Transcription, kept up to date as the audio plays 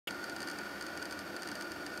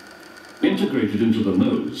Integrated into the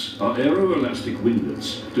nose are aeroelastic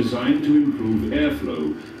winglets designed to improve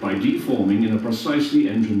airflow by deforming in a precisely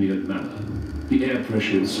engineered manner. The air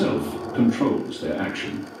pressure itself controls their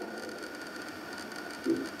action.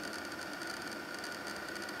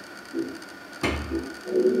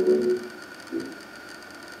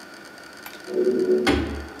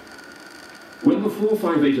 When the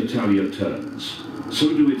 458 Italia turns, so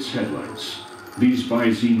do its headlights. These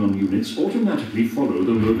bi-xenon units automatically follow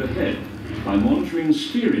the road ahead by monitoring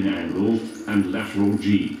steering angle and lateral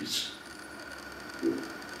Gs.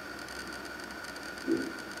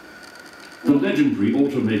 The legendary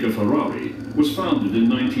automaker Ferrari was founded in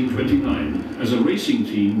 1929 as a racing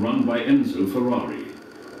team run by Enzo Ferrari.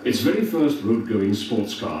 Its very first road-going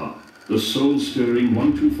sports car, the soul-stirring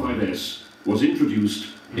 125S, was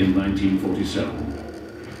introduced in 1947.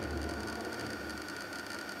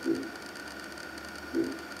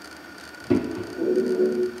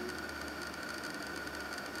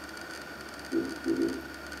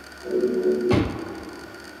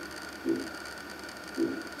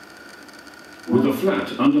 With a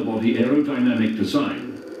flat underbody aerodynamic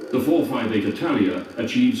design, the 458 Italia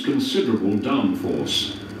achieves considerable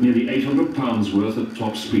downforce, nearly 800 pounds worth at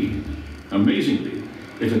top speed. Amazingly,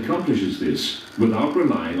 it accomplishes this without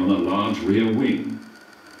relying on a large rear wing.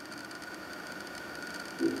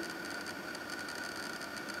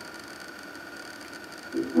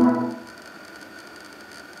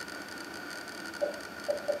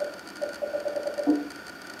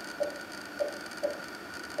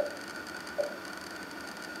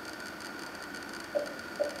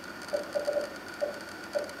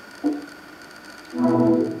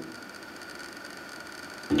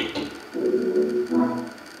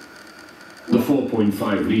 The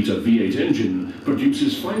 4.5-litre V8 engine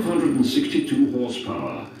produces 562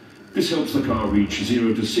 horsepower. This helps the car reach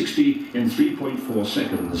 0 to 60 in 3.4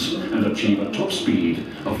 seconds and achieve a top speed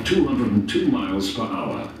of 202 miles per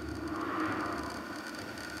hour.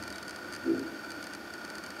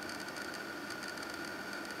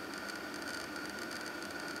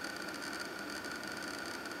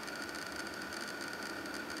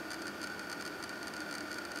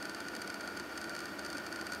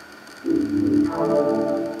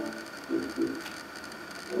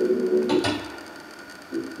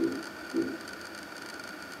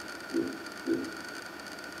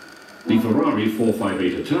 The Ferrari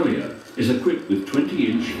 458 Italia is equipped with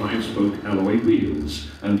 20-inch 5-spoke alloy wheels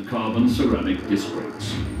and carbon ceramic disc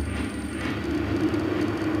brakes.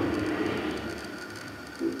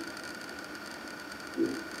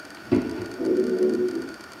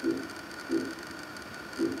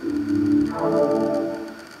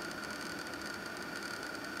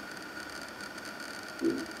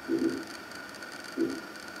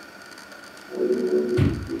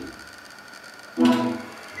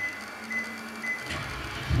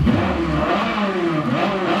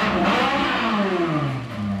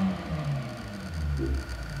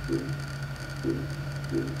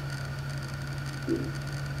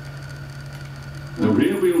 The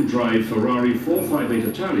rear-wheel drive Ferrari 458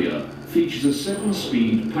 Italia features a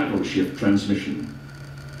 7-speed paddle shift transmission.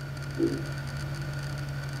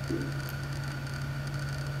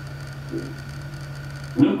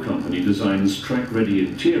 No company designs track-ready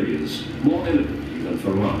interiors more elegantly than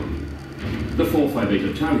Ferrari. The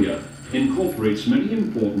 458 Italia incorporates many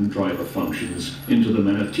important driver functions into the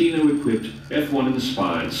Manettino-equipped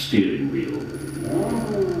F1-inspired steering wheel.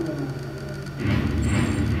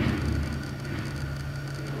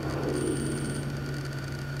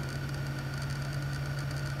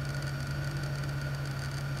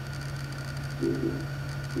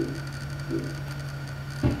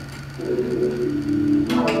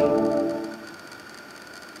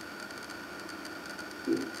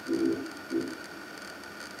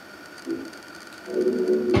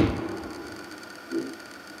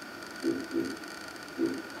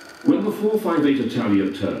 When the 458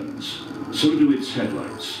 Italia turns, so do its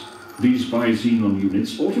headlights. These bi-xenon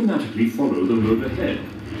units automatically follow the road ahead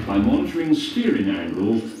by monitoring steering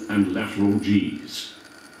angle and lateral Gs.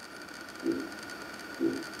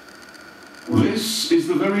 This is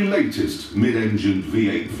the very latest mid-engined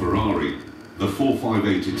V8 Ferrari, the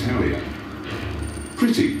 458 Italia.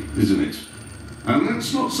 Pretty, isn't it? And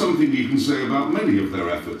that's not something you can say about many of their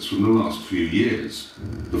efforts from the last few years.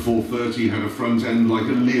 The 430 had a front end like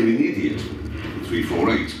a leering idiot. The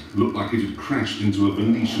 348 looked like it had crashed into a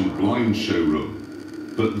Venetian blind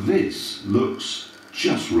showroom. But this looks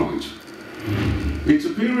just right. Its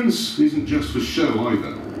appearance isn't just for show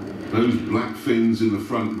either. Those black fins in the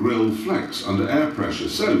front grille flex under air pressure,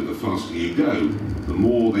 so the faster you go, the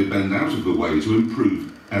more they bend out of the way to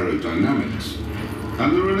improve aerodynamics.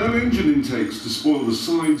 And there are no engine intakes to spoil the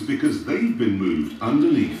sides because they've been moved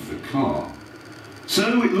underneath the car.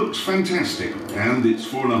 So it looks fantastic, and its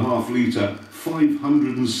 4.5 litre,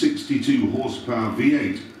 562 horsepower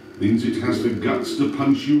V8 means it has the guts to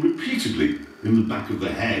punch you repeatedly in the back of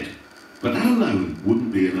the head. But that alone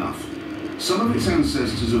wouldn't be enough. Some of its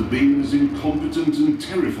ancestors have been as incompetent and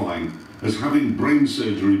terrifying as having brain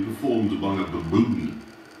surgery performed by a baboon.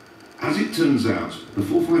 As it turns out, the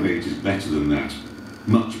 458 is better than that.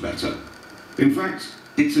 Much better. In fact,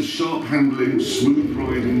 it's a sharp-handling,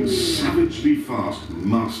 smooth-riding, savagely fast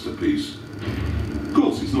masterpiece. Of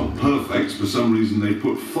course, it's not perfect. For some reason, they've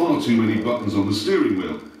put far too many buttons on the steering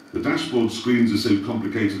wheel. The dashboard screens are so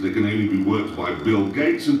complicated they can only be worked by Bill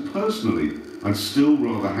Gates, and personally, I'd still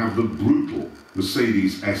rather have the brutal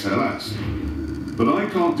Mercedes SLS. But I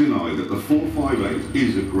can't deny that the 458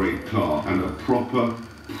 is a great car and a proper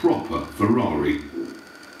Ferrari